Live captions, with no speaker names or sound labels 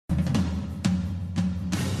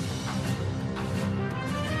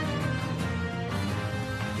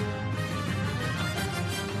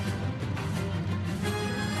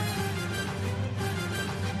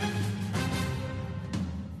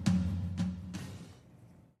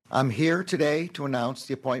I'm here today to announce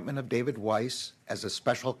the appointment of David Weiss as a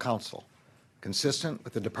special counsel, consistent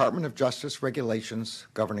with the Department of Justice regulations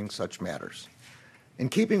governing such matters. In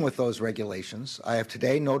keeping with those regulations, I have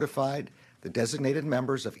today notified the designated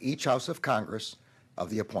members of each House of Congress of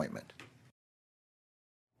the appointment.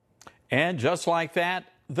 And just like that,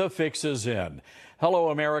 the fix is in. Hello,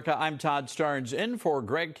 America. I'm Todd Starnes, in for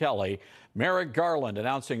Greg Kelly. Merrick Garland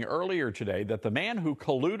announcing earlier today that the man who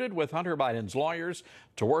colluded with Hunter Biden's lawyers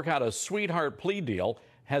to work out a sweetheart plea deal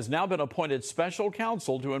has now been appointed special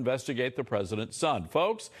counsel to investigate the president's son.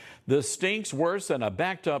 Folks, this stinks worse than a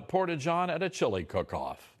backed-up porta-john at a chili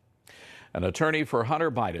cook-off. An attorney for Hunter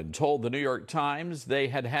Biden told the New York Times they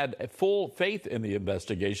had full faith in the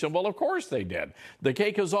investigation. Well, of course they did. The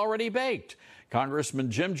cake is already baked. Congressman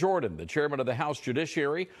Jim Jordan, the chairman of the House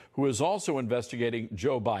Judiciary, who is also investigating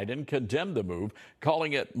Joe Biden, condemned the move,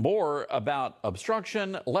 calling it more about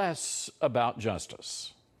obstruction, less about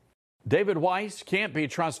justice. David Weiss can't be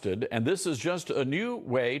trusted, and this is just a new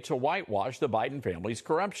way to whitewash the Biden family's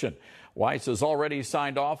corruption. Weiss has already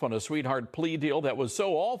signed off on a sweetheart plea deal that was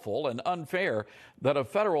so awful and unfair that a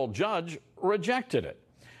federal judge rejected it.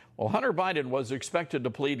 Well, Hunter Biden was expected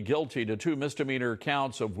to plead guilty to 2 misdemeanor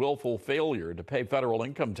counts of willful failure to pay federal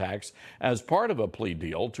income tax as part of a plea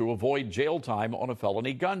deal to avoid jail time on a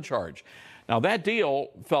felony gun charge. Now, that deal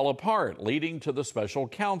fell apart, leading to the special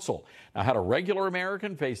counsel. Now, had a regular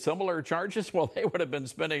American faced similar charges, well, they would have been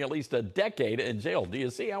spending at least a decade in jail. Do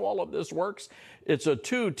you see how all of this works? It's a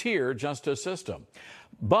two-tier justice system.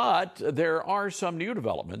 But there are some new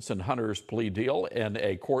developments in Hunter's plea deal. In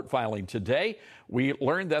a court filing today, we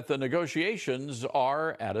learned that the negotiations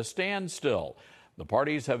are at a standstill. The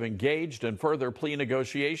parties have engaged in further plea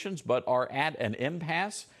negotiations, but are at an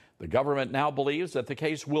impasse. The government now believes that the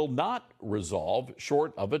case will not resolve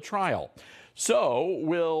short of a trial. So,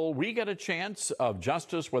 will we get a chance of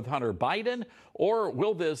justice with Hunter Biden, or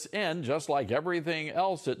will this end just like everything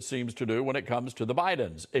else it seems to do when it comes to the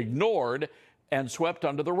Bidens? Ignored and swept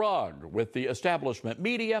under the rug, with the establishment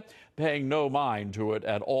media paying no mind to it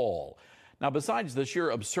at all. Now, besides the sheer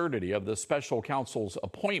absurdity of the special counsel's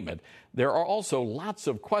appointment, there are also lots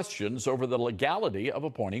of questions over the legality of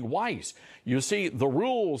appointing Weiss. You see, the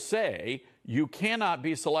rules say you cannot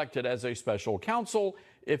be selected as a special counsel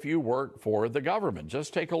if you work for the government.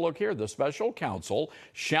 Just take a look here. The special counsel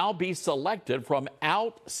shall be selected from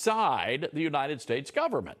outside the United States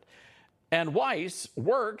government. And Weiss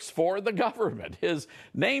works for the government. His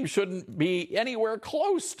name shouldn't be anywhere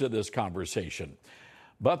close to this conversation.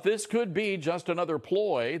 But this could be just another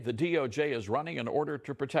ploy the DOJ is running in order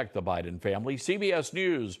to protect the Biden family. CBS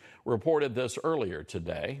News reported this earlier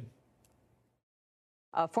today.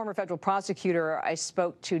 A former federal prosecutor I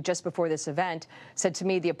spoke to just before this event said to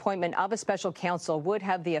me the appointment of a special counsel would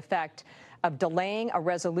have the effect of delaying a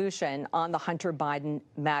resolution on the Hunter Biden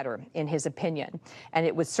matter, in his opinion. And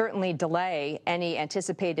it would certainly delay any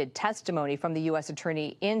anticipated testimony from the U.S.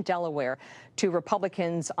 attorney in Delaware to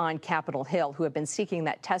Republicans on Capitol Hill who have been seeking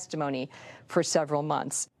that testimony for several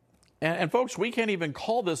months. And folks, we can't even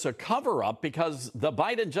call this a cover-up because the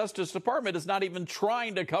Biden Justice Department is not even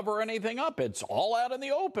trying to cover anything up. It's all out in the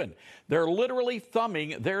open. They're literally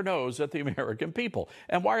thumbing their nose at the American people.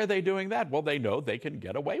 And why are they doing that? Well, they know they can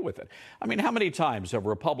get away with it. I mean, how many times have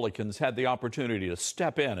Republicans had the opportunity to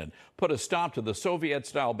step in and put a stop to the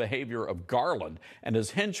Soviet-style behavior of Garland and his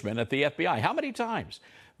henchmen at the FBI? How many times?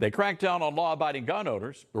 They cracked down on law-abiding gun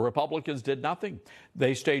owners. The Republicans did nothing.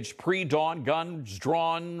 They staged pre-dawn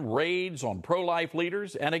guns-drawn raids on pro-life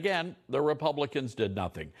leaders. And again, the Republicans did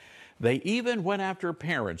nothing. They even went after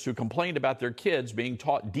parents who complained about their kids being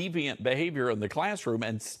taught deviant behavior in the classroom,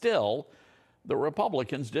 and still, the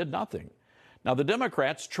Republicans did nothing. Now, the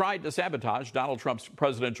Democrats tried to sabotage Donald Trump's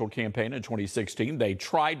presidential campaign in 2016. They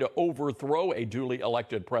tried to overthrow a duly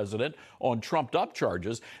elected president on trumped-up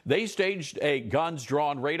charges. They staged a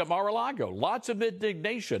guns-drawn raid at Mar-a-Lago. Lots of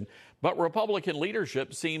indignation, but Republican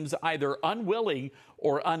leadership seems either unwilling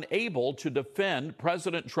or unable to defend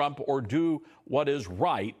President Trump or do what is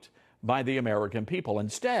right by the American people.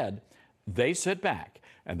 Instead, they sit back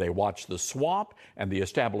and they watch the swamp and the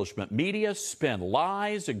establishment media spin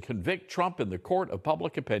lies and convict Trump in the court of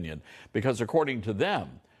public opinion, because according to them,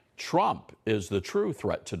 Trump is the true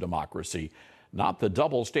threat to democracy, not the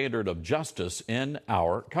double standard of justice in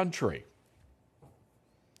our country.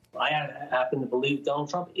 I happen to believe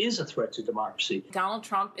Donald Trump is a threat to democracy. Donald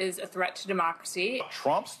Trump is a threat to democracy.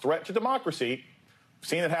 Trump's threat to democracy, we've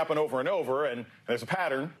seen it happen over and over, and there's a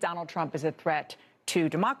pattern. Donald Trump is a threat to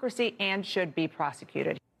democracy and should be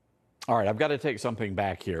prosecuted. All right, I've got to take something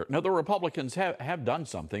back here. No, the Republicans have done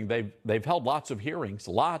something. They've held lots of hearings,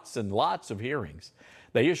 lots and lots of hearings.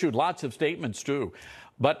 They issued lots of statements, too.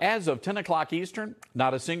 But as of 10 o'clock Eastern,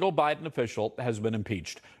 not a single Biden official has been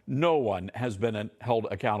impeached. No one has been held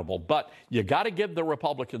accountable. But you got to give the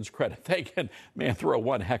Republicans credit. They can, man, throw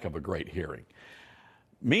one heck of a great hearing.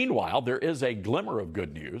 Meanwhile, there is a glimmer of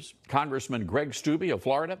good news. Congressman Greg Steube of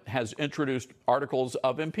Florida has introduced articles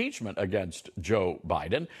of impeachment against Joe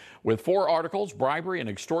Biden, with 4 articles: bribery and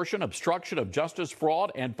extortion, obstruction of justice,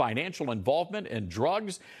 fraud, and financial involvement in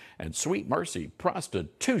drugs, and sweet mercy,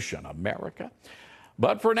 prostitution, America.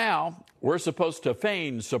 But for now, we're supposed to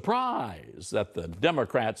feign surprise that the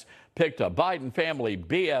Democrats picked a Biden family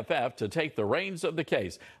BFF to take the reins of the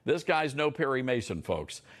case. This guy's no Perry Mason,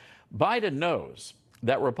 folks. Biden knows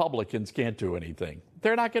that Republicans can't do anything.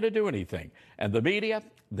 They're not going to do anything. And the media,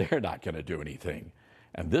 they're not going to do anything.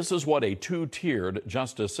 And this is what a two-tiered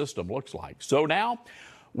justice system looks like. So now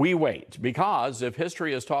we wait, because if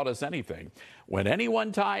history has taught us anything, when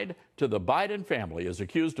anyone tied to the Biden family is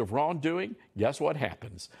accused of wrongdoing, guess what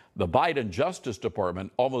happens? The Biden Justice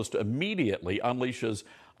Department almost immediately unleashes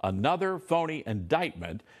another phony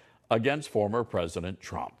indictment against former President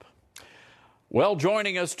Trump. Well,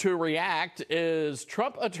 joining us to react is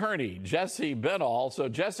Trump attorney Jesse Binnall. So,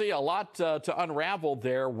 Jesse, a lot to unravel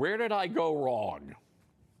there. Where did I go wrong?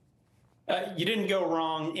 You didn't go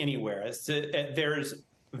wrong anywhere. There's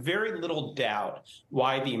very little doubt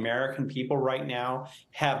why the American people right now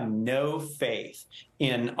have no faith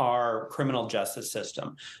in our criminal justice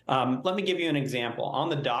system. Let me give you an example. On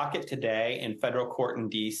the docket today in federal court in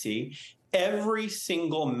D.C., every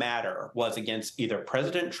single matter was against either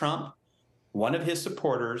President Trump, one of his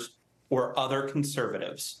supporters, or other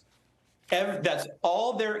conservatives. That's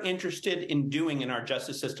all they're interested in doing in our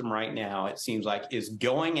justice system right now, it seems like, is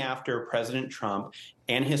going after President Trump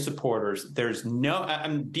and his supporters. There's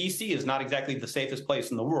no, D.C. is not exactly the safest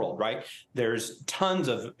place in the world, right? There's tons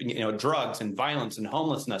of, drugs and violence and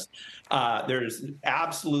homelessness. There's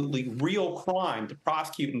absolutely real crime to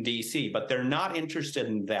prosecute in D.C., but they're not interested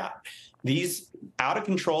in that. These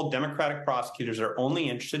out-of-control Democratic prosecutors are only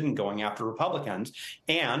interested in going after Republicans,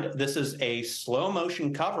 and this is a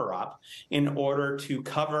slow-motion cover-up in order to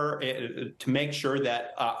make sure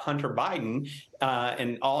that Hunter Biden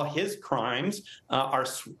and all his crimes are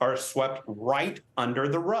swept right under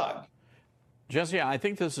the rug. Jesse, I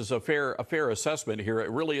think this is a fair assessment here.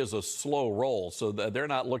 It really is a slow roll, so they're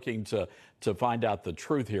not looking to find out the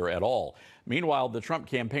truth here at all. Meanwhile, the Trump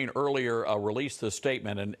campaign earlier released this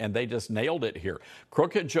statement, and they just nailed it here.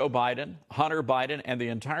 Crooked Joe Biden, Hunter Biden, and the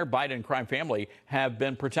entire Biden crime family have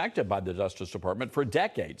been protected by the Justice Department for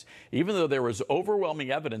decades, even though there was overwhelming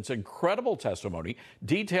evidence, incredible testimony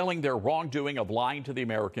detailing their wrongdoing of lying to the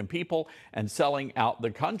American people and selling out the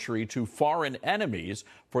country to foreign enemies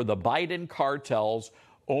for the Biden cartel's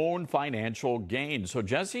own financial gain. So,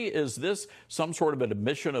 Jesse, is this some sort of an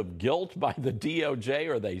admission of guilt by the DOJ?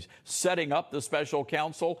 Are they setting up the special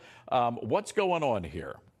counsel? What's going on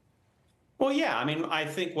here? Well, yeah, I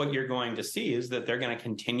think what you're going to see is that they're going to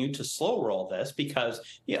continue to slow roll this because,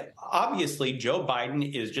 obviously, Joe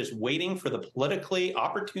Biden is just waiting for the politically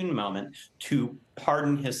opportune moment to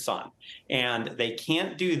pardon his son. And they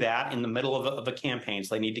can't do that in the middle of a campaign,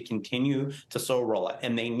 so they need to continue to slow roll it.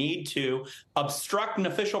 And they need to obstruct an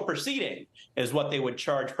official proceeding, is what they would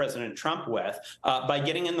charge President Trump with, by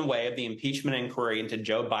getting in the way of the impeachment inquiry into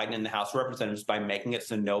Joe Biden in the House of Representatives by making it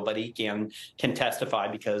so nobody can testify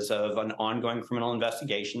because of an ongoing criminal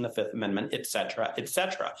investigation, the Fifth Amendment, et cetera, et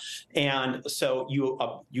cetera. And so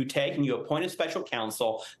you take and you appoint a special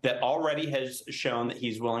counsel that already has shown that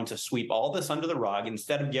he's willing to sweep all this under the rug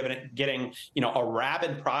instead of getting a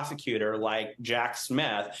rabid prosecutor like Jack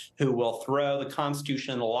Smith, who will throw the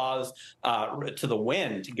Constitution and the laws to the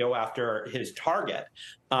wind to go after his target.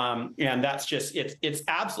 And that's just, it's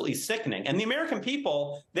absolutely sickening. And the American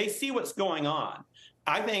people, they see what's going on.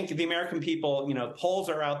 I think the American people, polls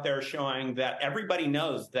are out there showing that everybody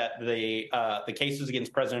knows that the cases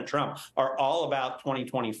against President Trump are all about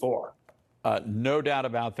 2024. No doubt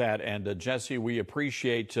about that. And Jesse, we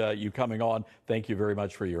appreciate you coming on. Thank you very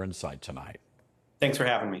much for your insight tonight. Thanks for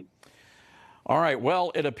having me. All right.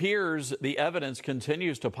 Well, it appears the evidence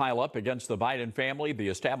continues to pile up against the Biden family. The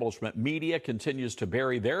establishment media continues to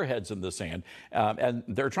bury their heads in the sand. And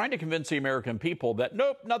they're trying to convince the American people that,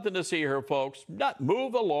 nope, nothing to see here, folks.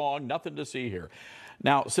 Move along. Nothing to see here.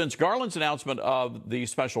 Now, since Garland's announcement of the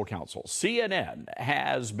special counsel, CNN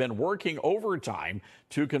has been working overtime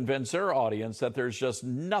to convince their audience that there's just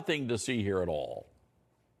nothing to see here at all.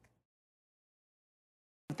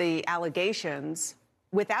 The allegations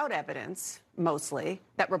without evidence, mostly,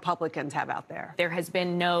 that Republicans have out there. There has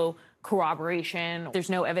been no corroboration. There's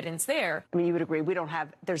no evidence there. I mean, you would agree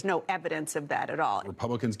there's no evidence of that at all.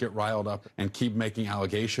 Republicans get riled up and keep making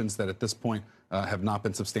allegations that at this point have not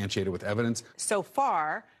been substantiated with evidence. So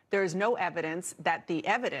far, there is no evidence that the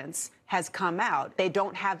evidence has come out. They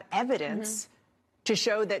don't have evidence to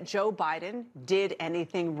show that Joe Biden did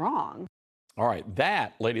anything wrong. All right,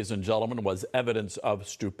 that, ladies and gentlemen, was evidence of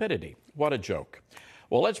stupidity. What a joke.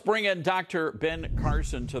 Well, let's bring in Dr. Ben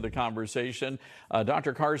Carson to the conversation.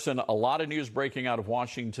 Dr. Carson, a lot of news breaking out of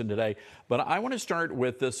Washington today, but I want to start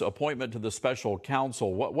with this appointment to the special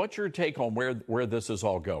counsel. What's your take on where this is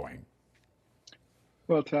all going?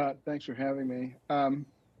 Well, Todd, thanks for having me.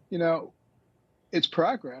 You know, it's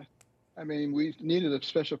progress. I mean, we needed a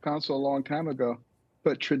special counsel a long time ago,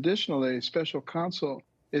 but traditionally, a special counsel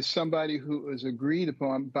is somebody who is agreed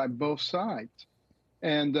upon by both sides.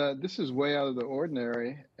 And this is way out of the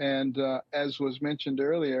ordinary. And as was mentioned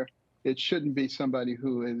earlier, it shouldn't be somebody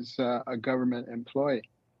who is a government employee.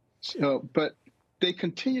 So, but they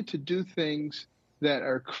continue to do things that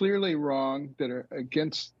are clearly wrong, that are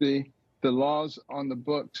against the laws on the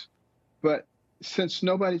books. But since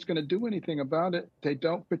nobody's going to do anything about it, they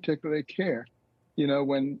don't particularly care. You know,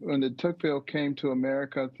 when de Tocqueville came to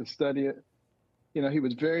America to study it, you know, he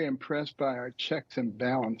was very impressed by our checks and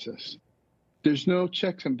balances. There's no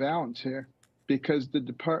checks and balance here because the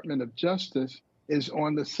Department of Justice is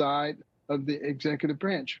on the side of the executive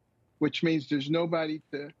branch, which means there's nobody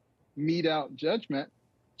to mete out judgment,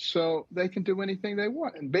 so they can do anything they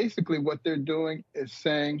want. And basically what they're doing is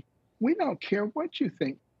saying, we don't care what you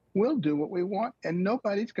think. We'll do what we want, and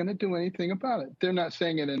nobody's going to do anything about it. They're not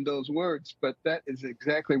saying it in those words, but that is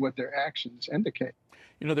exactly what their actions indicate.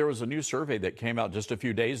 You know, there was a new survey that came out just a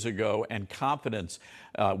few days ago, and confidence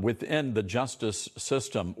within the justice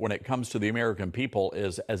system when it comes to the American people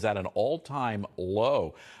is at an all-time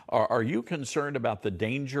low. Are you concerned about the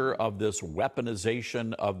danger of this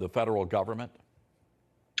weaponization of the federal government?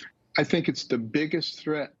 I think it's the biggest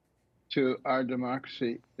threat to our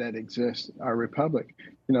democracy that exists, our republic.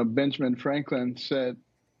 You know, Benjamin Franklin said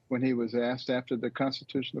when he was asked after the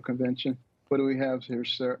Constitutional Convention, what do we have here,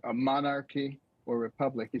 sir? A monarchy or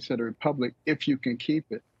republic? He said a republic if you can keep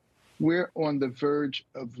it. We're on the verge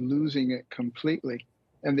of losing it completely.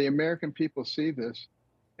 And the American people see this.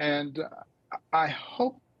 And I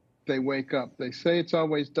hope they wake up. They say it's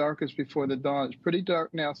always darkest before the dawn. It's pretty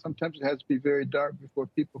dark now. Sometimes it has to be very dark before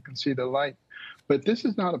people can see the light. But this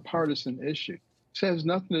is not a partisan issue. This has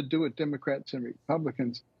nothing to do with Democrats and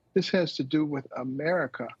Republicans. This has to do with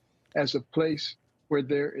America as a place where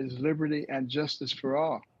there is liberty and justice for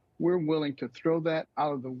all. We're willing to throw that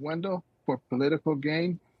out of the window for political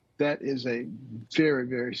gain. That is a very,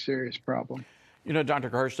 very serious problem. You know, Dr.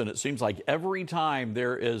 Carson, it seems like every time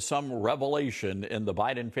there is some revelation in the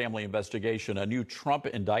Biden family investigation, a new Trump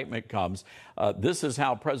indictment comes. This is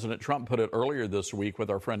how President Trump put it earlier this week with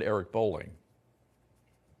our friend Eric Bolling.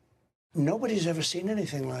 Nobody's ever seen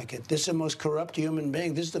anything like it. This is the most corrupt human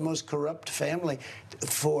being. This is the most corrupt family.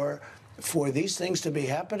 For these things to be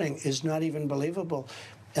happening is not even believable.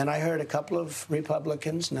 And I heard a couple of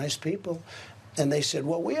Republicans, nice people, and they said,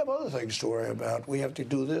 well, we have other things to worry about. We have to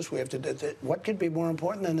do this. We have to do that. What could be more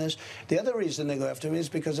important than this? The other reason they go after me is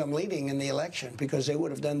because I'm leading in the election, because they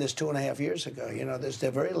would have done this 2.5 years ago. You know,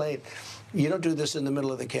 they're very late. You don't do this in the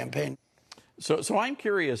middle of the campaign. So I'm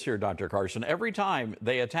curious here, Dr. Carson. Every time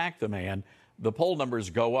they attack the man, the poll numbers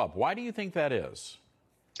go up. Why do you think that is?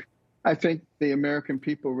 I think the American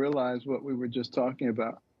people realize what we were just talking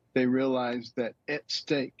about. They realize that at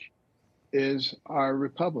stake is our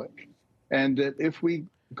republic. And that if we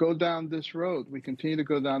go down this road, we continue to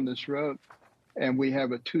go down this road, and we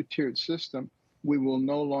have a two-tiered system, we will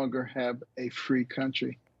no longer have a free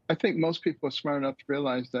country. I think most people are smart enough to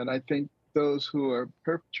realize that. I think those who are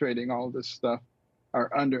perpetrating all this stuff are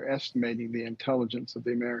underestimating the intelligence of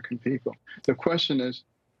the American people. The question is,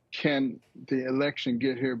 can the election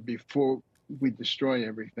get here before we destroy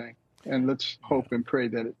everything? And let's hope and pray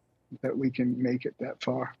that we can make it that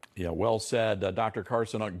far. Yeah, well said. Dr.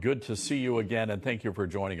 Carson, good to see you again, and thank you for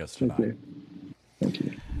joining us tonight. Thank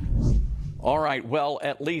you. All right, well,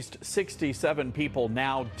 at least 67 people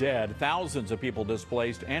now dead, thousands of people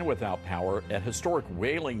displaced and without power, a historic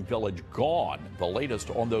whaling village gone. The latest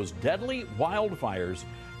on those deadly wildfires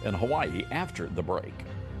in Hawaii after the break.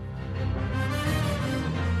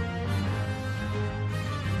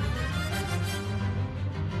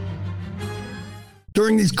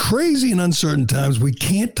 During these crazy and uncertain times, we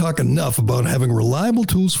can't talk enough about having reliable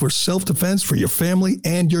tools for self-defense for your family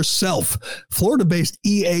and yourself. Florida-based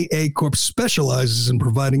EAA Corp specializes in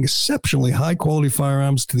providing exceptionally high-quality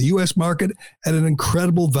firearms to the U.S. market at an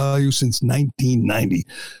incredible value since 1990.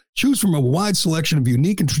 Choose from a wide selection of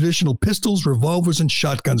unique and traditional pistols, revolvers, and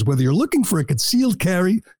shotguns. Whether you're looking for a concealed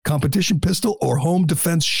carry, competition pistol, or home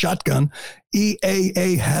defense shotgun,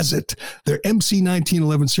 EAA has it. Their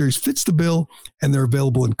MC1911 series fits the bill, and they're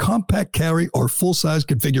available in compact carry or full-size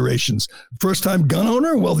configurations. First-time gun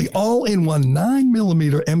owner? Well, the all-in-one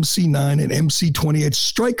 9mm MC9 and MC28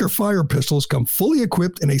 Striker fire pistols come fully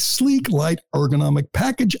equipped in a sleek, light, ergonomic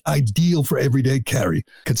package, ideal for everyday carry.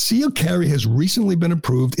 Concealed carry has recently been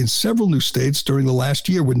approved in several new states during the last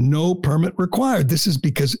year with no permit required. This is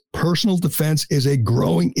because personal defense is a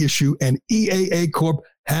growing issue, and EAA Corp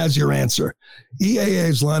has your answer.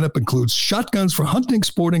 EAA's lineup includes shotguns for hunting,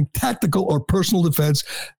 sporting, tactical, or personal defense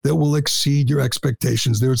that will exceed your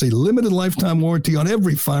expectations. There is a limited lifetime warranty on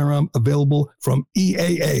every firearm available from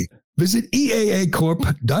EAA. Visit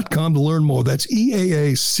EAAcorp.com to learn more. That's EAAcorp.com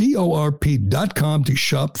to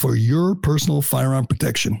shop for your personal firearm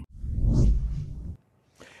protection.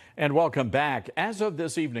 And welcome back. As of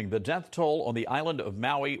this evening, the death toll on the island of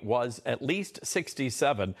Maui was at least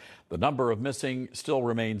 67. The number of missing still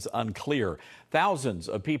remains unclear. Thousands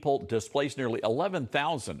of people displaced. Nearly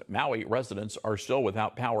 11,000 Maui residents are still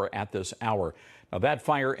without power at this hour. Now, that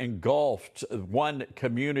fire engulfed one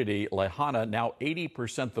community, Lahaina, now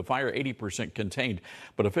 80% the fire, 80% contained.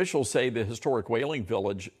 But officials say the historic whaling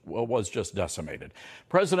village was just decimated.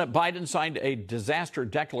 President Biden signed a disaster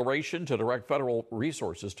declaration to direct federal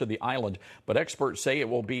resources to the island. But experts say it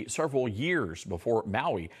will be several years before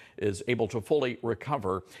Maui is able to fully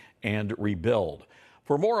recover and rebuild.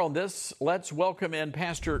 For more on this, let's welcome in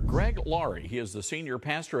Pastor Greg Laurie. He is the senior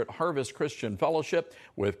pastor at Harvest Christian Fellowship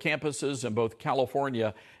with campuses in both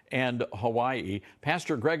California and Hawaii.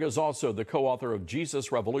 Pastor Greg is also the co-author of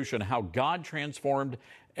Jesus Revolution, How God Transformed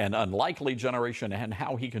an Unlikely Generation and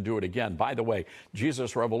How He Can Do It Again. By the way,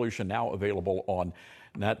 Jesus Revolution now available on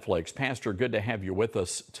Netflix. Pastor, good to have you with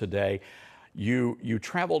us today. You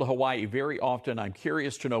travel to Hawaii very often. I'm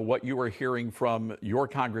curious to know what you are hearing from your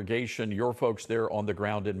congregation, your folks there on the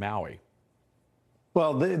ground in Maui.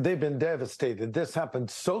 Well, they've been devastated. This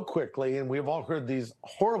happened so quickly, and we've all heard these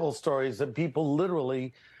horrible stories of people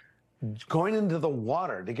literally going into the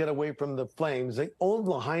water to get away from the flames. The old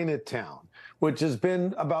Lahaina town, which has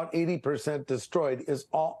been about 80% destroyed, is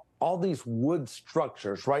all these wood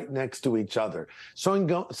structures right next to each other.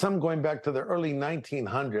 So some going back to the early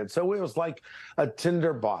 1900s. So it was like a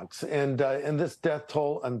tinderbox. And this death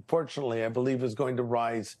toll, unfortunately, I believe is going to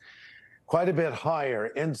rise quite a bit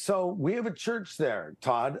higher. And so we have a church there,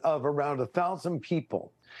 Todd, of around 1,000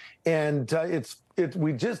 people. And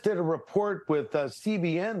we just did a report with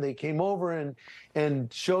CBN. They came over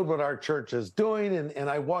and showed what our church is doing. And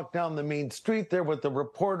I walked down the main street there with the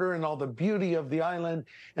reporter and all the beauty of the island.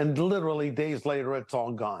 And literally days later, it's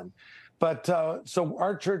all gone. But so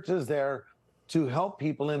our church is there to help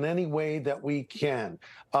people in any way that we can.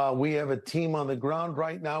 We have a team on the ground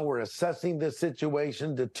right now. We're assessing the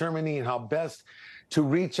situation, determining how best to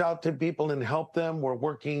reach out to people and help them. We're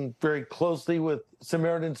working very closely with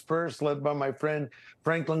Samaritan's Purse, led by my friend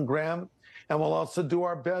Franklin Graham. And we'll also do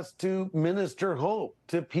our best to minister hope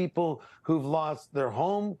to people who've lost their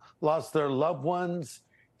home, lost their loved ones,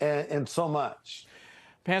 and so much.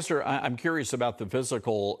 Pastor, I'm curious about the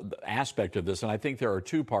physical aspect of this, and I think there are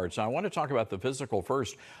two parts. I want to talk about the physical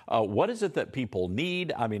first. What is it that people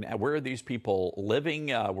need? I mean, where are these people living?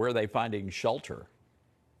 Where are they finding shelter?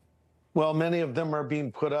 Well, many of them are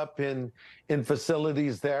being put up in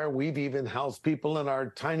facilities there. We've even housed people in our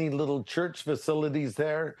tiny little church facilities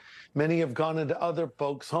there. Many have gone into other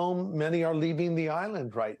folks' home. Many are leaving the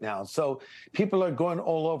island right now. So people are going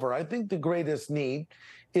all over. I think the greatest need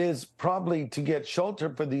is probably to get shelter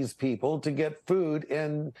for these people, to get food,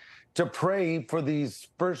 and to pray for these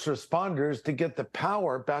first responders to get the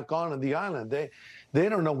power back on the island. They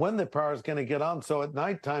don't know when the power is going to get on. So at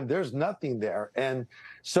nighttime, there's nothing there. And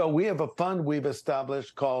so we have a fund we've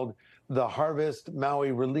established called the Harvest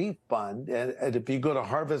Maui Relief Fund. And if you go to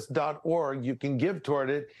harvest.org, you can give toward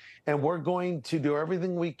it. And we're going to do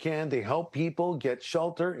everything we can to help people get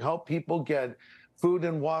shelter, help people get food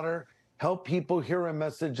and water, help people hear a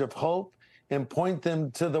message of hope, and point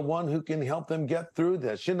them to the one who can help them get through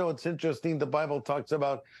this. You know, it's interesting. The Bible talks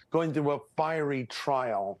about going through a fiery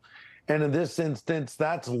trial. And in this instance,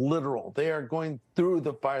 that's literal. They are going through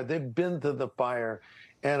the fire. They've been to the fire.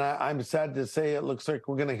 And I'm sad to say it looks like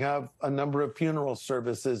we're going to have a number of funeral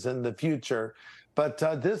services in the future But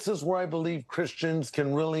this is where I believe Christians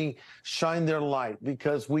can really shine their light,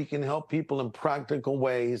 because we can help people in practical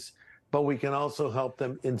ways, but we can also help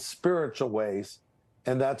them in spiritual ways.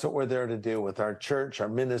 And that's what we're there to do with our church, our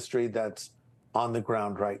ministry that's on the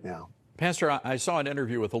ground right now. Pastor, I saw an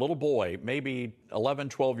interview with a little boy, maybe 11,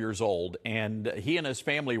 12 years old, and he and his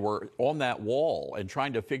family were on that wall and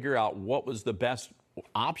trying to figure out what was the best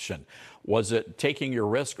option. Was it taking your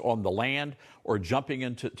risk on the land or jumping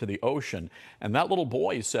into the ocean? And that little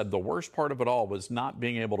boy said the worst part of it all was not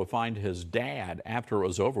being able to find his dad after it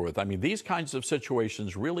was over with. I mean, these kinds of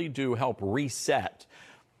situations really do help reset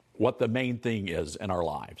what the main thing is in our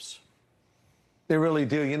lives. They really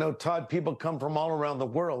do. You know, Todd, people come from all around the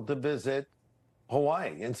world to visit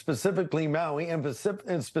Hawaii, and specifically Maui, and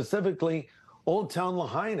specifically Old Town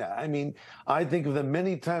Lahaina. I mean, I think of the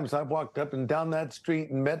many times I've walked up and down that street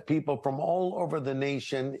and met people from all over the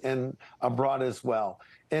nation and abroad as well.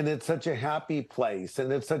 And it's such a happy place,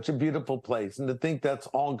 and it's such a beautiful place. And to think that's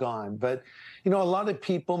all gone. But, you know, a lot of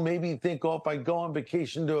people maybe think, oh, if I go on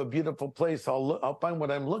vacation to a beautiful place, I'll find what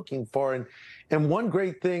I'm looking for. And one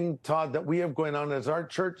great thing, Todd, that we have going on is our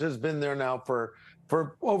church has been there now for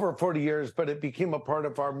over 40 years, but it became a part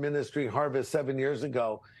of our ministry Harvest 7 years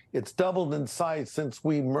ago. It's doubled in size since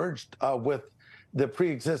we merged with the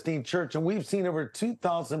pre-existing church, and we've seen over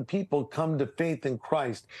 2,000 people come to faith in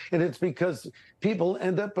Christ. And it's because people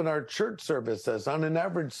end up in our church services. On an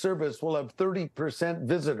average service, we'll have 30%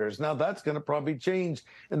 visitors. Now, that's going to probably change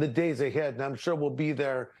in the days ahead, and I'm sure we'll be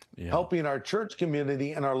there helping our church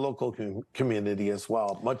community and our local community as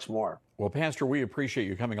well, much more. Well, Pastor, we appreciate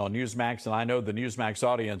you coming on Newsmax, and I know the Newsmax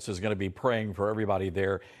audience is going to be praying for everybody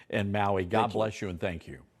there in Maui. God bless you, and thank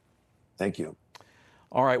you. Thank you.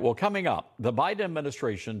 All right, well, coming up, the Biden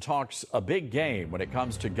administration talks a big game when it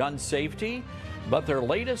comes to gun safety, but their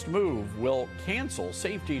latest move will cancel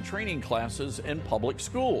safety training classes in public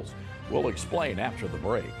schools. We'll explain after the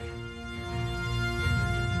break.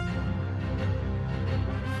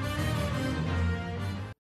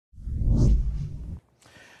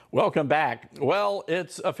 Welcome back. Well,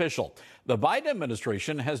 it's official. The Biden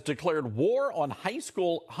administration has declared war on high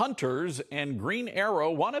school hunters and Green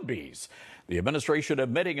Arrow wannabes. The administration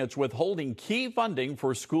admitting it's withholding key funding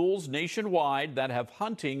for schools nationwide that have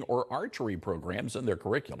hunting or archery programs in their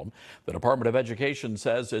curriculum. The Department of Education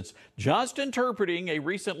says it's just interpreting a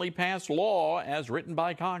recently passed law as written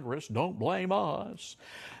by Congress. Don't blame us.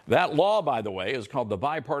 That law, by the way, is called the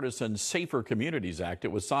Bipartisan Safer Communities Act.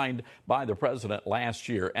 It was signed by the president last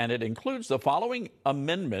year, and it includes the following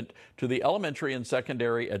amendment to the Elementary and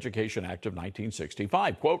Secondary Education Act of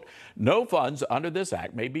 1965. Quote, no funds under this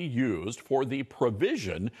act may be used for the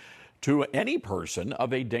provision to any person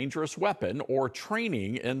of a dangerous weapon or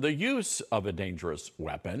training in the use of a dangerous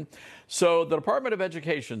weapon. So the Department of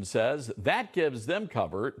Education says that gives them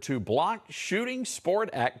cover to block shooting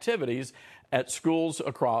sport activities at schools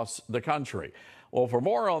across the country. Well, for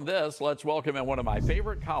more on this, let's welcome in one of my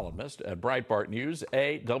favorite columnists at Breitbart News,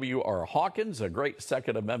 A.W.R. Hawkins, a great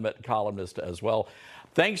Second Amendment columnist as well.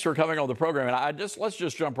 Thanks for coming on the program. And let's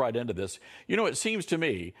just jump right into this. You know, it seems to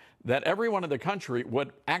me that everyone in the country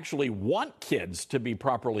would actually want kids to be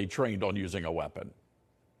properly trained on using a weapon.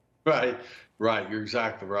 Right. You're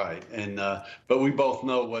exactly right. And but we both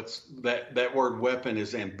know that word weapon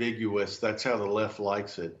is ambiguous. That's how the left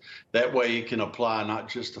likes it. That way it can apply not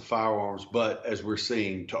just to firearms, but as we're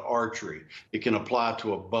seeing, to archery. It can apply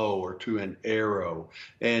to a bow or to an arrow.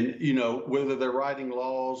 And, you know, whether they're writing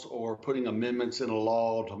laws or putting amendments in a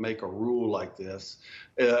law to make a rule like this,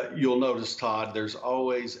 you'll notice, Todd, there's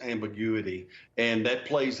always ambiguity. And that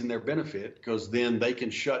plays in their benefit because then they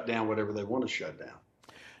can shut down whatever they want to shut down.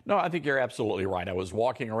 No, I think you're absolutely right. I was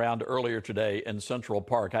walking around earlier today in Central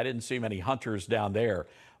Park. I didn't see many hunters down there,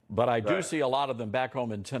 but I do see a lot of them back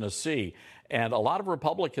home in Tennessee. And a lot of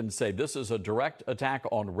Republicans say this is a direct attack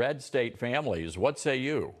on red state families. What say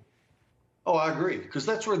you? Oh, I agree, because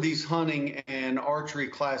that's where these hunting and archery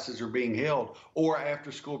classes are being held, or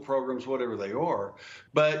after-school programs, whatever they are.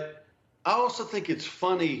 But I also think it's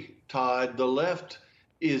funny, Todd, the left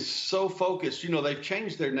is so focused. You know, they've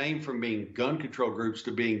changed their name from being gun control groups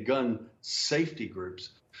to being gun safety groups.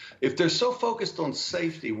 If they're so focused on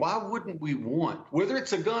safety, why wouldn't we want, whether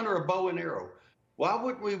it's a gun or a bow and arrow, why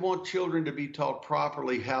wouldn't we want children to be taught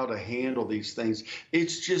properly how to handle these things?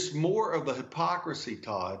 It's just more of the hypocrisy,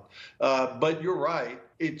 Todd. But you're right.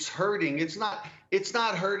 It's hurting. It's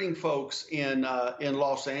not hurting folks in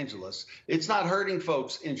Los Angeles. It's not hurting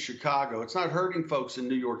folks in Chicago. It's not hurting folks in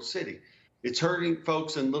New York City. It's hurting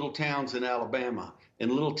folks in little towns in Alabama, in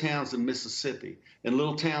little towns in Mississippi, in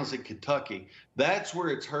little towns in Kentucky. That's where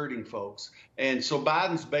it's hurting folks. And so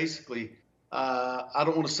Biden's basically I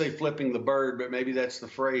don't want to say flipping the bird, but maybe that's the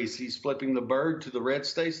phrase. He's flipping the bird to the red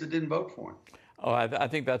states that didn't vote for him. Oh, I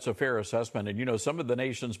think that's a fair assessment. And, you know, some of the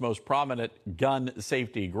nation's most prominent gun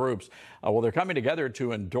safety groups, well, they're coming together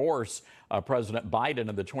to endorse President Biden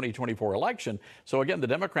in the 2024 election. So, again, the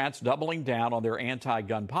Democrats doubling down on their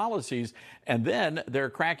anti-gun policies, and then they're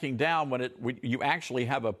cracking down when you actually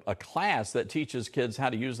have a class that teaches kids how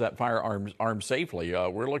to use that firearm safely.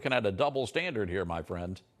 We're looking at a double standard here, my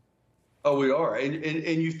friend. Oh, we are. And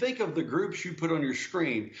you think of the groups you put on your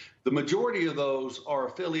screen, the majority of those are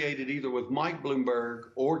affiliated either with Mike Bloomberg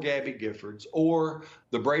or Gabby Giffords or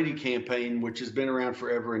the Brady campaign, which has been around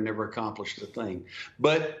forever and never accomplished a thing.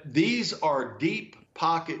 But these are deep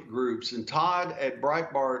pocket groups. And Todd, at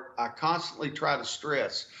Breitbart, I constantly try to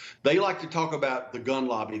stress, they like to talk about the gun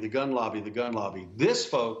lobby, the gun lobby, the gun lobby. This,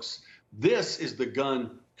 folks, this is the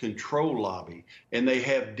gun control lobby, and they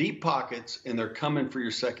have deep pockets, and they're coming for your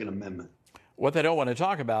Second Amendment. What they don't want to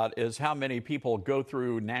talk about is how many people go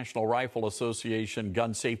through National Rifle Association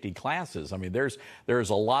gun safety classes. I mean, there's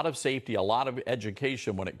a lot of safety, a lot of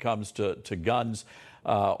education when it comes to guns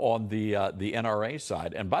on the NRA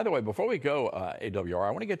side. And by the way, before we go, AWR, I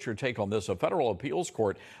want to get your take on this. A federal appeals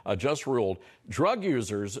court just ruled drug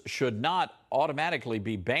users should not automatically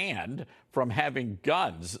be banned from having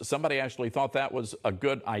guns. Somebody actually thought that was a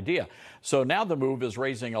good idea. So now the move is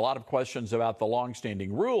raising a lot of questions about the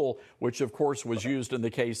longstanding rule, which of course was used in the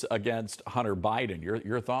case against Hunter Biden.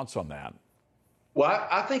 Your thoughts on that? Well,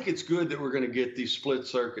 I think it's good that we're going to get these split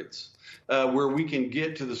circuits where we can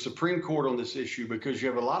get to the Supreme Court on this issue, because you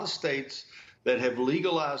have a lot of states that have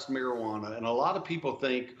legalized marijuana, and a lot of people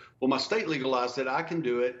think, well, my state legalized it, I can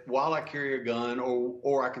do it while I carry a gun,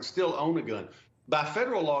 or I can still own a gun. By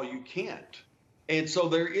federal law, you can't. And so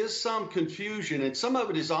there is some confusion, and some of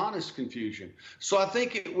it is honest confusion. So I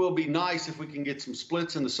think it will be nice if we can get some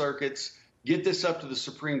splits in the circuits, get this up to the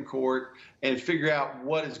Supreme Court, and figure out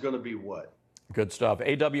what is going to be what. Good stuff.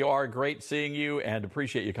 AWR, great seeing you, and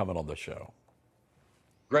appreciate you coming on the show.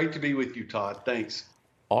 Great to be with you, Todd. Thanks.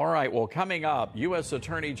 All right, well, coming up, U.S.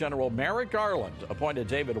 Attorney General Merrick Garland appointed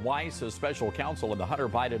David Weiss as special counsel in the Hunter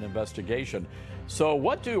Biden investigation. So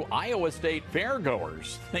what do Iowa State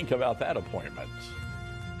fairgoers think about that appointment?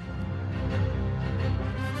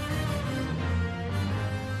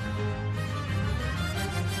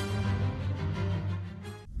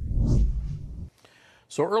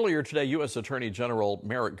 So earlier today, U.S. Attorney General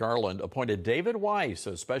Merrick Garland appointed David Weiss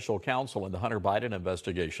as special counsel in the Hunter Biden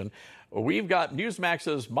investigation. We've got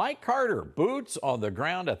Newsmax's Mike Carter, boots on the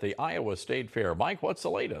ground at the Iowa State Fair. Mike, what's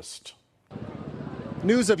the latest?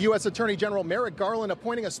 News of U.S. Attorney General Merrick Garland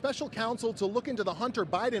appointing a special counsel to look into the Hunter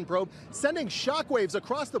Biden probe, sending shockwaves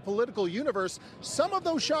across the political universe. Some of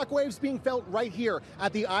those shockwaves being felt right here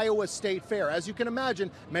at the Iowa State Fair. As you can imagine,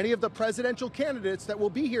 many of the presidential candidates that will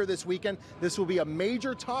be here this weekend, this will be a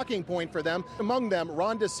major talking point for them. Among them,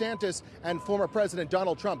 Ron DeSantis and former President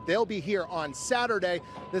Donald Trump. They'll be here on Saturday.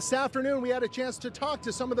 This afternoon, we had a chance to talk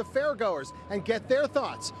to some of the fairgoers and get their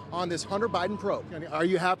thoughts on this Hunter Biden probe. Are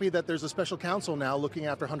you happy that there's a special counsel now looking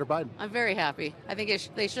after Hunter Biden? I'm very happy. I think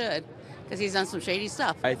they should, because he's done some shady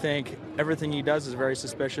stuff. I think everything he does is very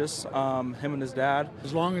suspicious, him and his dad.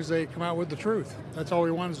 As long as they come out with the truth. That's all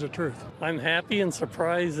we want is the truth. I'm happy and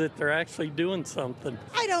surprised that they're actually doing something.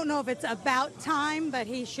 I don't know if it's about time, but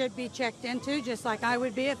he should be checked into, just like I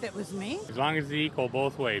would be if it was me. As long as it's equal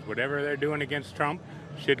both ways. Whatever they're doing against Trump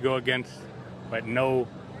should go against, but no,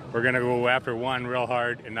 we're going to go after one real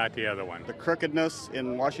hard and not the other one. The crookedness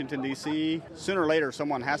in Washington, D.C., sooner or later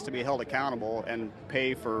someone has to be held accountable and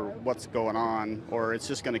pay for what's going on, or it's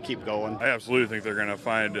just going to keep going. I absolutely think they're going to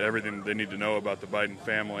find everything they need to know about the Biden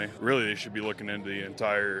family. Really, they should be looking into the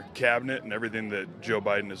entire cabinet and everything that Joe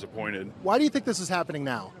Biden has appointed. Why do you think this is happening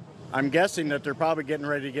now? I'm guessing that they're probably getting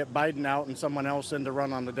ready to get Biden out and someone else in to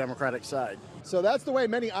run on the Democratic side. So that's the way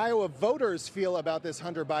many Iowa voters feel about this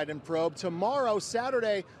Hunter Biden probe. Tomorrow,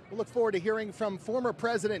 Saturday, we'll look forward to hearing from former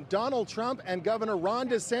President Donald Trump and Governor Ron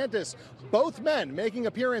DeSantis, both men making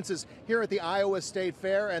appearances here at the Iowa State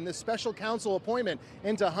Fair. And this special counsel appointment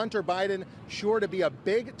into Hunter Biden sure to be a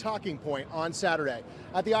big talking point on Saturday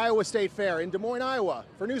at the Iowa State Fair in Des Moines, Iowa.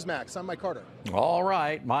 For Newsmax, I'm Mike Carter. All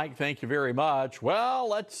right, Mike, thank you very much. Well,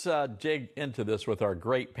 let's dig into this with our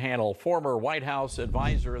great panel. Former White House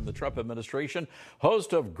advisor in the Trump administration,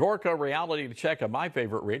 host of Gorka Reality Check, and my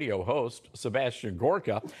favorite radio host, Sebastian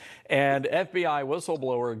Gorka, and FBI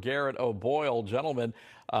whistleblower Garrett O'Boyle. Gentlemen,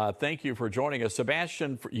 thank you for joining us.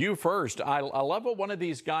 Sebastian, you first. I love what one of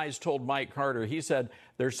these guys told Mike Carter. He said,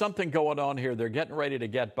 there's something going on here. They're getting ready to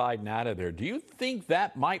get Biden out of there. Do you think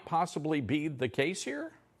that might possibly be the case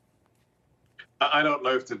here? I don't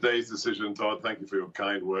know if today's decision, Todd, thank you for your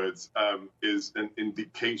kind words, is an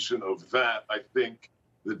indication of that. I think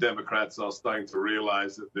the Democrats are starting to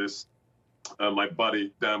realize that this, my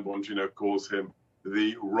buddy Dan Bongino calls him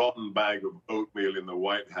the rotten bag of oatmeal in the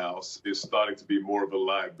White House, is starting to be more of a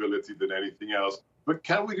liability than anything else. But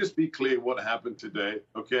can we just be clear what happened today,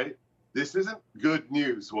 okay? This isn't good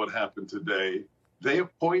news, what happened today. They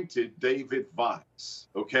appointed David Weiss,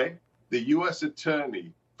 okay, the U.S.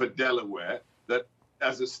 attorney for Delaware, that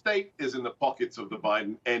as a state is in the pockets of the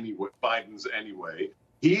Bidens anyway.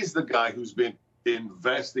 He's the guy who's been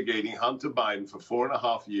investigating Hunter Biden for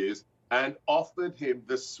 4.5 years and offered him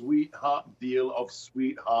the sweetheart deal of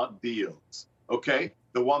sweetheart deals, okay?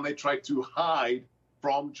 The one they tried to hide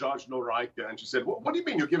from Judge Noreika. And she said, what do you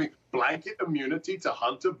mean you're giving blanket immunity to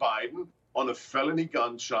Hunter Biden on a felony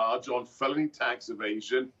gun charge, on felony tax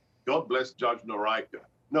evasion? God bless Judge Noreika.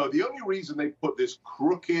 No, the only reason they put this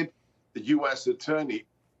crooked U.S. attorney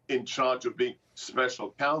in charge of being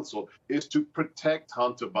special counsel is to protect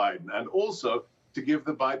Hunter Biden and also to give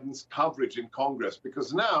the Bidens coverage in Congress.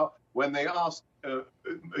 Because now, when they ask,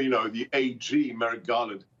 the AG, Merrick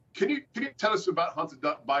Garland, can you tell us about Hunter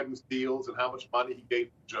Biden's deals and how much money he gave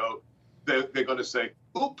to Joe? They're going to say,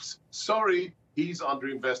 oops, sorry, he's under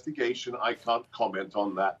investigation. I can't comment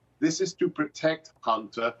on that. This is to protect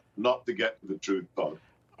Hunter, not to get to the truth, Todd.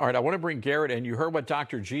 All right, I want to bring Garrett in. You heard what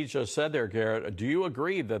Dr. G just said there, Garrett. Do you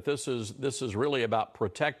agree that this is really about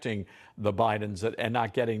protecting the Bidens and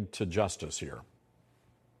not getting to justice here?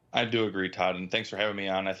 I do agree, Todd, and thanks for having me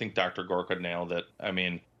on. I think Dr. Gorka nailed it. I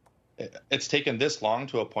mean, it's taken this long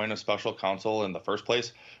to appoint a special counsel in the first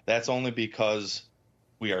place. That's only because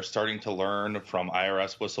we are starting to learn from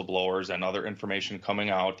IRS whistleblowers and other information coming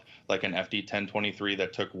out, like an FD 1023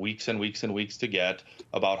 that took weeks and weeks and weeks to get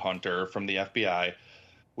about Hunter from the FBI.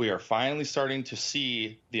 We are finally starting to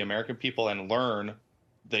see the American people and learn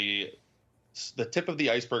the tip of the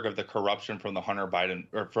iceberg of the corruption from the Hunter Biden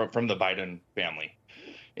or from the Biden family.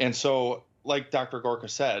 And so, like Dr. Gorka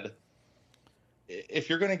said, if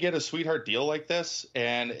you're going to get a sweetheart deal like this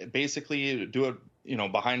and basically do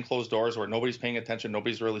it, behind closed doors where nobody's paying attention,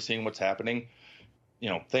 nobody's really seeing what's happening,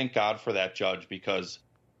 thank God for that judge, because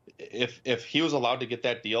if he was allowed to get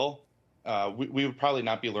that deal, we would probably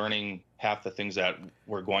not be learning half the things that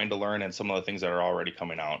we're going to learn and some of the things that are already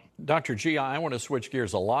coming out. Dr. G, I want to switch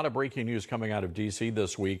gears. A lot of breaking news coming out of D.C.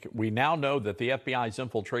 this week. We now know that the FBI's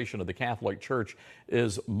infiltration of the Catholic Church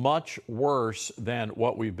is much worse than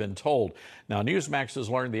what we've been told. Now, Newsmax has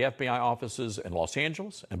learned the FBI offices in Los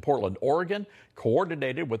Angeles and Portland, Oregon,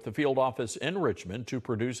 coordinated with the field office in Richmond to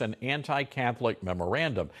produce an anti-Catholic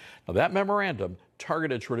memorandum. Now, that memorandum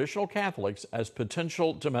targeted traditional Catholics as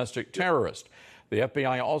potential domestic terrorists. The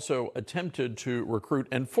FBI also attempted to recruit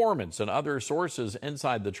informants and other sources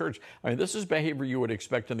inside the church. I mean, this is behavior you would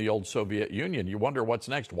expect in the old Soviet Union. You wonder what's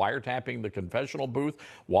next. Wiretapping the confessional booth,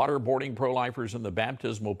 waterboarding pro-lifers in the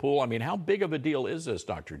baptismal pool. I mean, how big of a deal is this,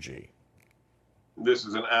 Dr. G? This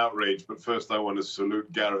is an outrage, but first I want to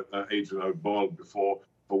salute Garrett, Adrian O'Boyle, for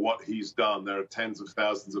what he's done. There are tens of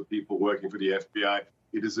thousands of people working for the FBI.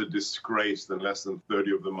 It is a disgrace that less than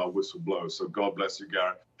 30 of them are whistleblowers. So God bless you,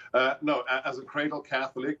 Garrett. No, as a cradle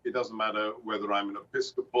Catholic, it doesn't matter whether I'm an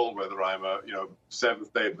Episcopal, whether I'm a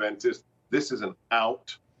Seventh-day Adventist. This is an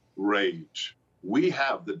outrage. We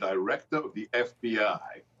have the director of the FBI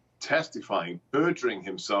testifying, perjuring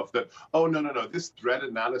himself that, oh, no, this threat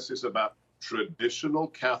analysis about traditional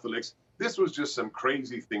Catholics, this was just some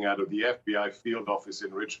crazy thing out of the FBI field office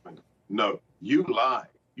in Richmond. No, you lie.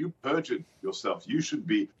 You perjured yourself. You should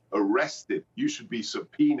be arrested. You should be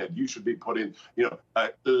subpoenaed. You should be put in,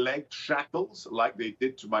 leg shackles like they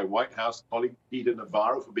did to my White House colleague Peter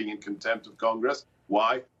Navarro for being in contempt of Congress.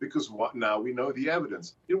 Why? Because now we know the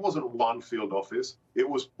evidence. It wasn't one field office. It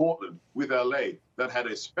was Portland with LA that had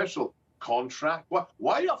a special contract.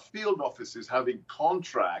 Why are field offices having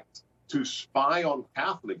contracts to spy on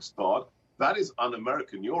Catholics, Todd? That is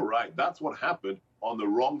un-American. You're right. That's what happened on the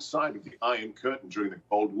wrong side of the Iron Curtain during the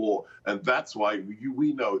Cold War. And that's why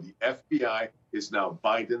we know the FBI is now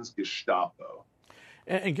Biden's Gestapo.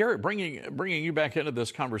 And Garrett, bringing you back into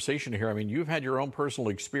this conversation here, I mean, you've had your own personal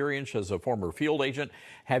experience as a former field agent.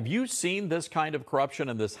 Have you seen this kind of corruption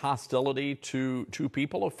and this hostility to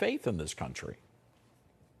people of faith in this country?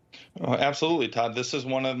 Absolutely, Todd. This is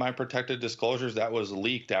one of my protected disclosures that was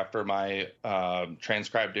leaked after my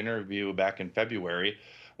transcribed interview back in February,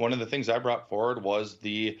 one of the things I brought forward was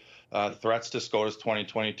the threats to SCOTUS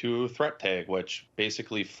 2022 threat tag, which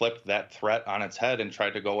basically flipped that threat on its head and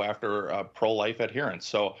tried to go after pro-life adherents.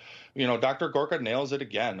 So, Dr. Gorka nails it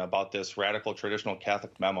again about this radical traditional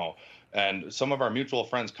Catholic memo. And some of our mutual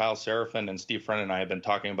friends, Kyle Seraphin and Steve Friend and I, have been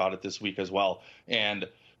talking about it this week as well. And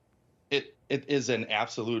it is an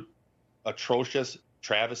absolute atrocious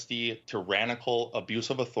travesty, tyrannical abuse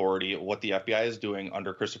of authority, what the FBI is doing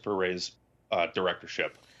under Christopher Wray's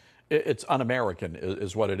directorship. It's un-American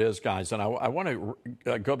is what it is, guys. And I want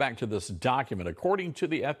to go back to this document. According to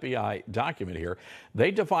the FBI document here,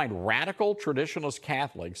 they define radical traditionalist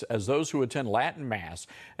Catholics as those who attend Latin Mass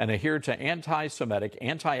and adhere to anti-Semitic,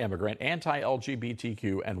 anti-immigrant,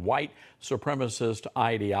 anti-LGBTQ, and white supremacist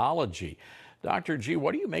ideology. Dr. G,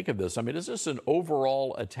 what do you make of this? I mean, is this an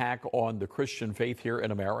overall attack on the Christian faith here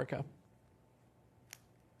in America?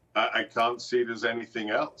 I can't see it as anything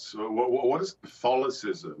else. What has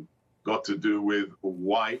Catholicism got to do with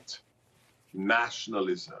white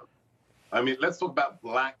nationalism? I mean, let's talk about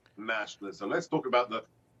black nationalism. Let's talk about the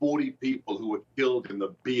 40 people who were killed in the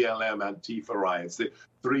BLM Antifa riots, the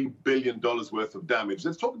 $3 billion worth of damage.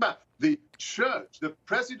 Let's talk about the church, the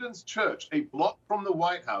president's church, a block from the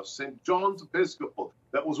White House, St. John's Episcopal,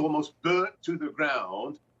 that was almost burnt to the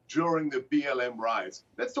ground during the BLM riots.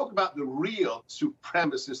 Let's talk about the real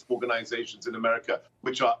supremacist organizations in America,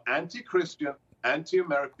 which are anti-Christian,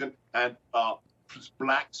 anti-American, and are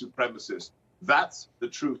black supremacists. That's the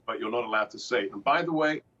truth, but you're not allowed to say it. And by the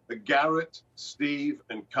way, Garrett, Steve,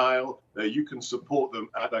 and Kyle, you can support them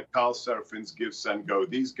at Kyle Seraphin's Give, Send, Go.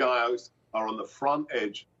 These guys are on the front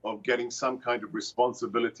edge of getting some kind of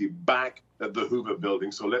responsibility back at the Hoover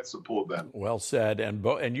Building, so let's support them. Well said,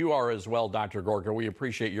 and you are as well, Dr. Gorka. We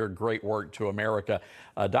appreciate your great work to America.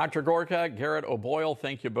 Dr. Gorka, Garrett O'Boyle,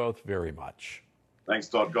 thank you both very much. Thanks,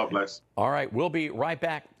 Todd. God bless. All right, we'll be right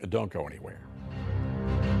back. Don't go anywhere.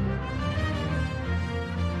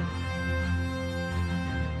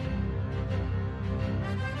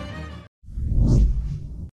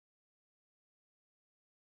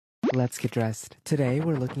 Let's get dressed. Today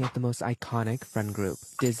we're looking at the most iconic friend group,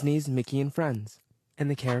 Disney's Mickey and Friends. And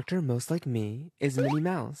the character most like me is Minnie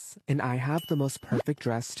Mouse. And I have the most perfect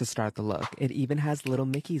dress to start the look. It even has little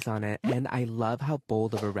Mickeys on it, and I love how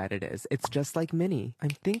bold of a red it is. It's just like Minnie.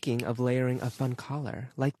 I'm thinking of layering a fun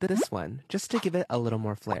collar, like this one, just to give it a little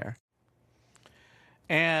more flair.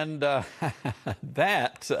 And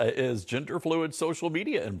that is gender fluid social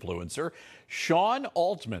media influencer Sean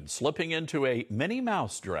Altman slipping into a Minnie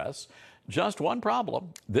Mouse dress. Just one problem.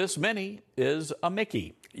 This Minnie is a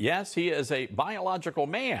Mickey. Yes, he is a biological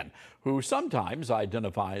man who sometimes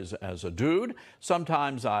identifies as a dude,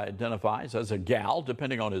 sometimes identifies as a gal,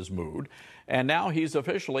 depending on his mood. And now he's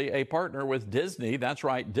officially a partner with Disney. That's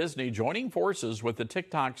right, Disney joining forces with the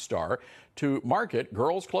TikTok star to market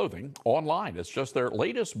girls' clothing online. It's just their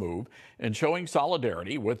latest move in showing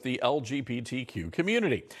solidarity with the LGBTQ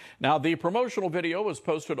community. Now, the promotional video was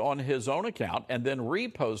posted on his own account and then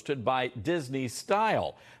reposted by Disney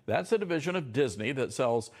Style. That's a division of Disney that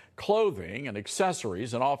sells clothing and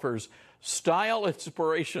accessories and offers style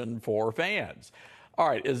inspiration for fans. All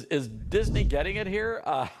right, is Disney getting it here?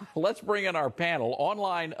 Let's bring in our panel.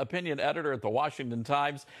 Online opinion editor at the Washington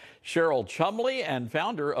Times, Cheryl Chumley, and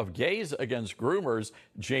founder of Gays Against Groomers,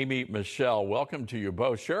 Jamie Michelle. Welcome to you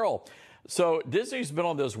both. Cheryl, so Disney's been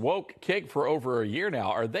on this woke kick for over a year now.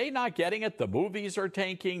 Are they not getting it? The movies are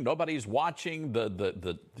tanking. Nobody's watching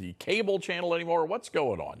the cable channel anymore. What's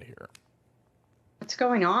going on here? What's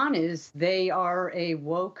going on is they are a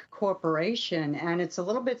woke corporation, and it's a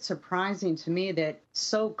little bit surprising to me that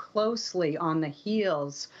so closely on the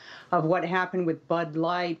heels of what happened with Bud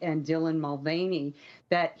Light and Dylan Mulvaney,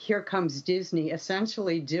 that here comes Disney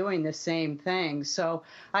essentially doing the same thing. So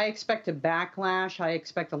I expect a backlash. I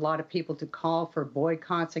expect a lot of people to call for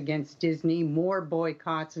boycotts against Disney, more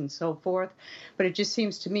boycotts and so forth. But it just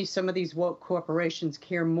seems to me some of these woke corporations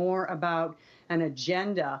care more about an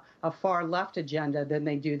agenda, a far left agenda, than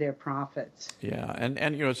they do their profits. Yeah,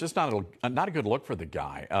 and you know, it's just not a good look for the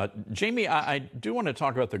guy. Jamie, I do want to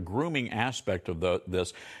talk about the grooming aspect of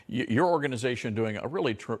this. Your organization doing a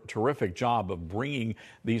really terrific job of bringing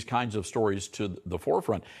these kinds of stories to the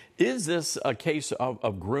forefront. Is this a case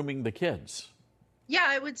of grooming the kids? Yeah,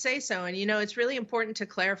 I would say so. And, you know, it's really important to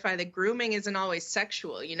clarify that grooming isn't always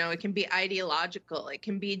sexual. You know, it can be ideological. It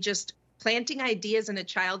can be just planting ideas in a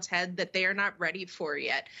child's head that they are not ready for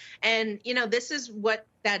yet. And, you know, this is what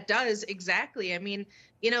that does exactly. I mean,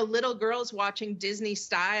 you know, little girls watching Disney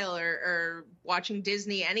style or watching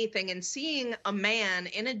Disney anything and seeing a man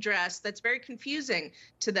in a dress that's very confusing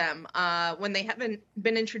to them when they haven't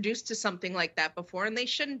been introduced to something like that before, and they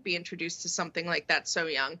shouldn't be introduced to something like that so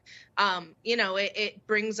young. You know, it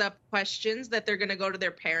brings up questions that they're going to go to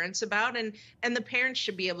their parents about, and the parents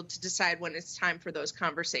should be able to decide when it's time for those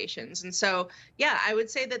conversations. And so, yeah, I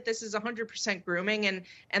would say that this is 100% grooming,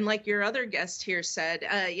 and like your other guest here said,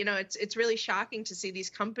 you know, it's really shocking to see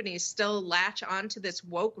these companies still latch onto this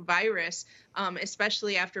woke virus,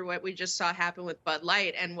 especially after what we just saw happen with Bud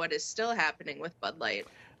Light and what is still happening with Bud Light.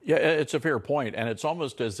 Yeah, it's a fair point, and it's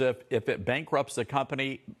almost as if it bankrupts the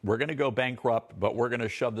company, we're going to go bankrupt, but we're going to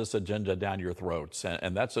shove this agenda down your throats,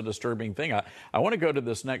 and that's a disturbing thing. I want to go to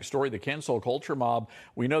this next story, the cancel culture mob.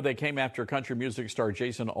 We know they came after country music star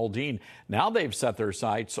Jason Aldean. Now they've set their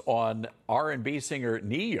sights on R&B singer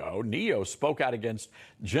Ne-Yo. Ne-Yo spoke out against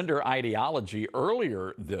gender ideology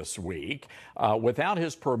earlier this week. Without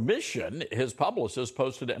his permission, his publicist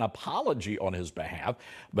posted an apology on his behalf,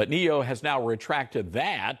 but Ne-Yo has now retracted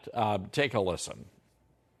that. Take a listen.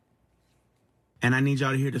 And I need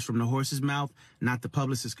y'all to hear this from the horse's mouth, not the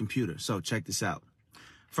publicist's computer. So check this out.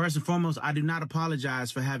 First and foremost, I do not apologize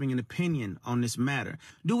for having an opinion on this matter.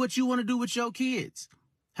 Do what you want to do with your kids.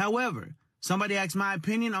 However, somebody asked my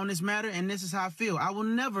opinion on this matter, and this is how I feel. I will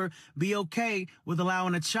never be okay with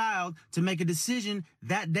allowing a child to make a decision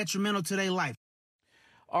that detrimental to their life.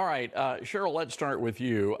 All right, Cheryl, let's start with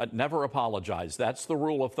you. Never apologize. That's the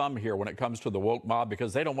rule of thumb here when it comes to the woke mob,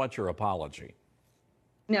 because they don't want your apology.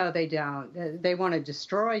 No, they don't. They want to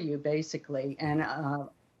destroy you, basically, and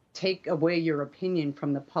take away your opinion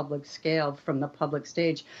from the public scale, from the public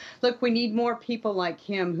stage. Look, we need more people like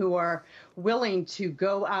him who are willing to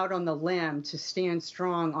go out on the limb to stand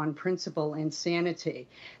strong on principle and sanity.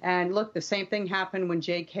 And look, the same thing happened when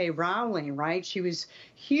J.K. Rowling, right? She was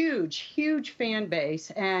huge fan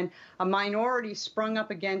base, and a minority sprung up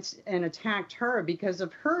against and attacked her because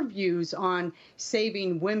of her views on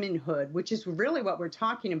saving womanhood, which is really what we're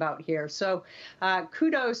talking about here. So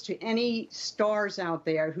kudos to any stars out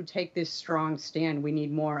there who take this strong stand. We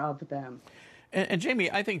need more of them. And Jamie,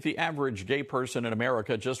 I think the average gay person in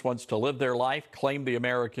America just wants to live their life, claim the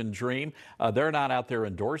American dream. They're not out there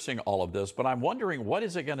endorsing all of this, but I'm wondering, what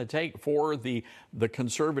is it going to take for the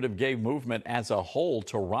conservative gay movement as a whole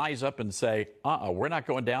to rise up and say, we're not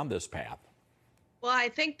going down this path? Well, I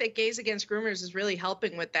think that Gays Against Groomers is really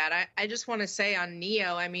helping with that. I just want to say on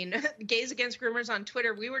Ne-Yo, I mean, Gays Against Groomers on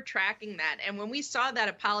Twitter, we were tracking that. And when we saw that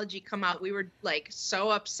apology come out, we were like so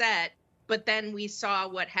upset. But then we saw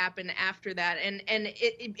what happened after that. And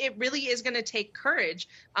it really is going to take courage.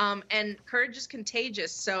 And courage is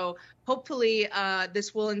contagious. So hopefully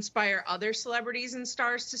this will inspire other celebrities and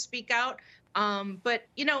stars to speak out. But,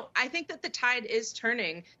 you know, I think that the tide is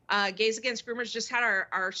turning. Gays Against Groomers just had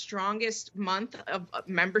our strongest month of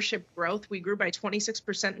membership growth. We grew by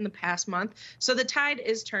 26% in the past month. So the tide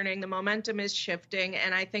is turning. The momentum is shifting.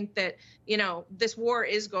 And I think that, you know, this war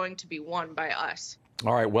is going to be won by us.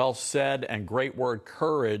 All right, well said, and great word,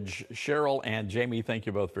 courage. Cheryl and Jamie, thank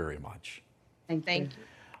you both very much. Thank you.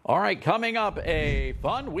 All right, coming up, a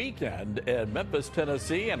fun weekend in Memphis,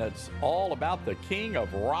 Tennessee, and it's all about the king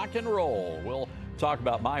of rock and roll. We'll talk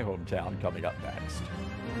about my hometown coming up next.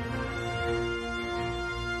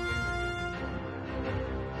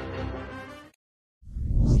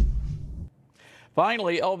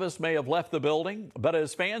 Finally, Elvis may have left the building, but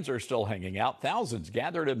his fans are still hanging out. Thousands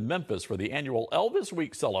gathered in Memphis for the annual Elvis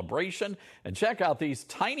Week celebration. And check out these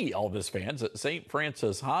tiny Elvis fans at St.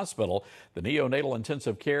 Francis Hospital. The neonatal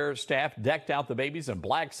intensive care staff decked out the babies in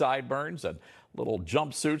black sideburns and little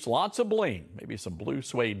jumpsuits, lots of bling, maybe some blue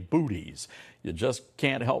suede booties. You just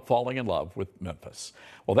can't help falling in love with Memphis.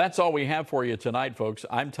 Well, that's all we have for you tonight, folks.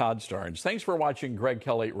 I'm Todd Starnes. Thanks for watching Greg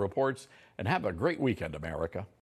Kelly Reports, and have a great weekend, America.